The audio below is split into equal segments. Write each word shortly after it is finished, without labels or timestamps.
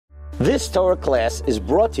This Torah class is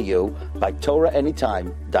brought to you by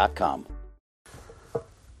TorahAnytime.com.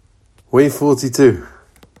 Way 42.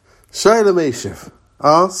 Shaila Meshiv.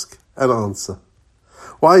 Ask and answer.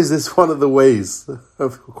 Why is this one of the ways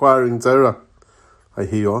of acquiring Torah? I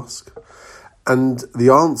hear you ask. And the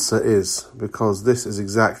answer is because this is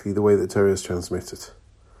exactly the way that Torah is transmitted.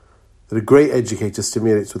 That a great educator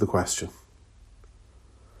stimulates with a question.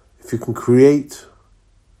 If you can create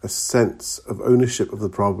a sense of ownership of the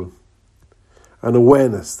problem, an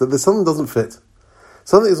awareness that there's something doesn't fit,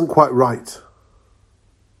 something isn't quite right,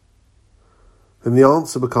 then the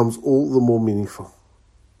answer becomes all the more meaningful.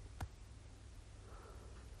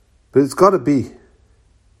 But it's got to be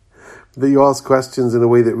that you ask questions in a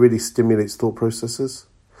way that really stimulates thought processes,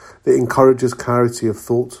 that encourages clarity of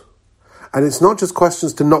thought. And it's not just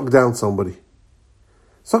questions to knock down somebody.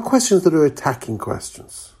 It's not questions that are attacking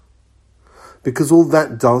questions. Because all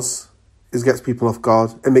that does is gets people off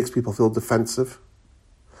guard and makes people feel defensive.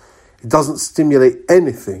 It doesn't stimulate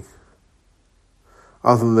anything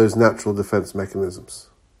other than those natural defense mechanisms.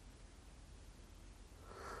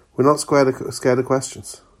 We're not scared of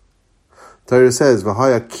questions. Torah says,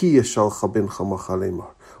 "V'haya ki yashalcha bincha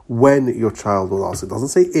machalemar." When your child will ask. It doesn't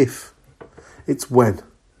say if. It's when.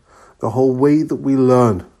 The whole way that we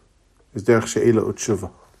learn is derech she'ela u'tshuva.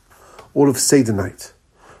 All of Seder night.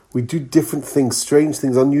 We do different things, strange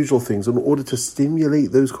things, unusual things, in order to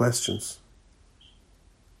stimulate those questions.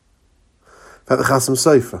 In fact, the Chasam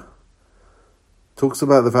Sofer talks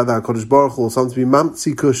about the fact that HaKadosh Baruch Hu will sometimes be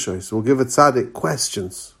mamtzi kushos, will give a tzaddik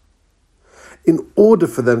questions, in order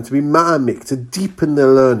for them to be ma'amik, to deepen their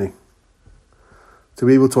learning, to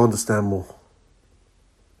be able to understand more.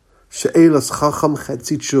 She'elas chacham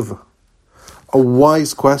chetzi tshuva. A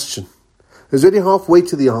wise question is already halfway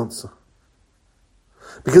to the answer.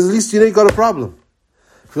 Because at least you know you've got a problem.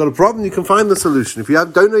 If you've got a problem, you can find the solution. If you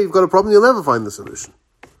don't know you've got a problem, you'll never find the solution.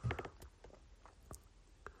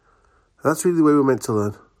 That's really the way we're meant to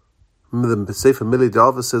learn. The Sefer Milei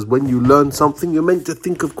Dava says, when you learn something, you're meant to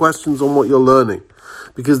think of questions on what you're learning.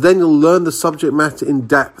 Because then you'll learn the subject matter in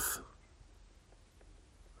depth.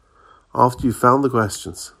 After you've found the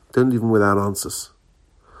questions, don't leave them without answers.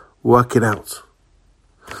 Work it out.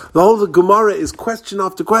 The whole of the Gemara is question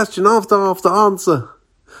after question, after answer.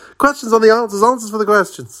 Questions on the answers, answers for the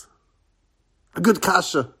questions. A good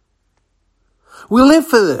kasha. We live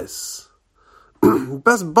for this.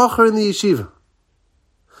 Best bacher in the yeshiva.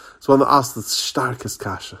 It's one that asks the starkest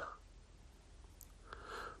kasha.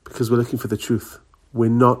 Because we're looking for the truth. We're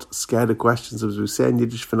not scared of questions. As we say in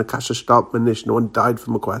Yiddish, "Von a kasha starb man nicht." No one died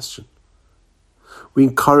from a question. We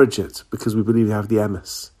encourage it because we believe we have the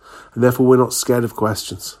emes. And therefore we're not scared of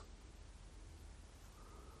questions.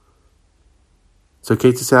 It's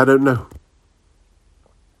okay to say, "I don't know."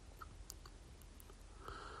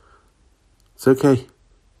 It's okay.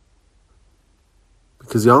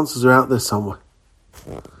 Because the answers are out there somewhere.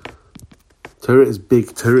 Torah is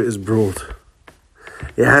big, Torah is broad.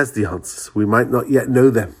 It has the answers. We might not yet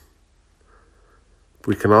know them.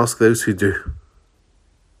 We can ask those who do.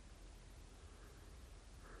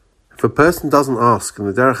 If a person doesn't ask, and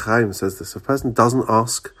the Derech Chaim says this, if a person doesn't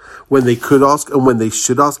ask when they could ask and when they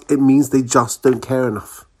should ask, it means they just don't care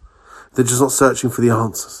enough. They're just not searching for the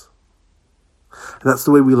answers. And that's the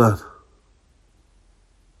way we learn.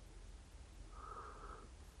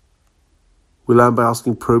 We learn by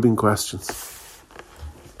asking probing questions,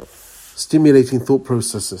 stimulating thought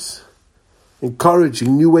processes,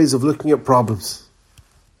 encouraging new ways of looking at problems.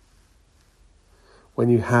 When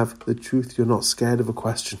you have the truth, you're not scared of a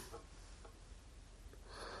question.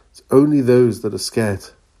 It's only those that are scared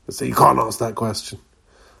that say, "You can't ask that question."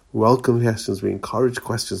 Welcome questions. We encourage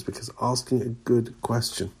questions because asking a good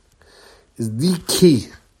question is the key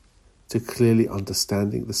to clearly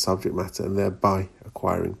understanding the subject matter and thereby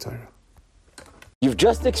acquiring Torah. You've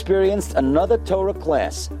just experienced another Torah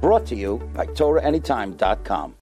class brought to you by TorahAnytime.com.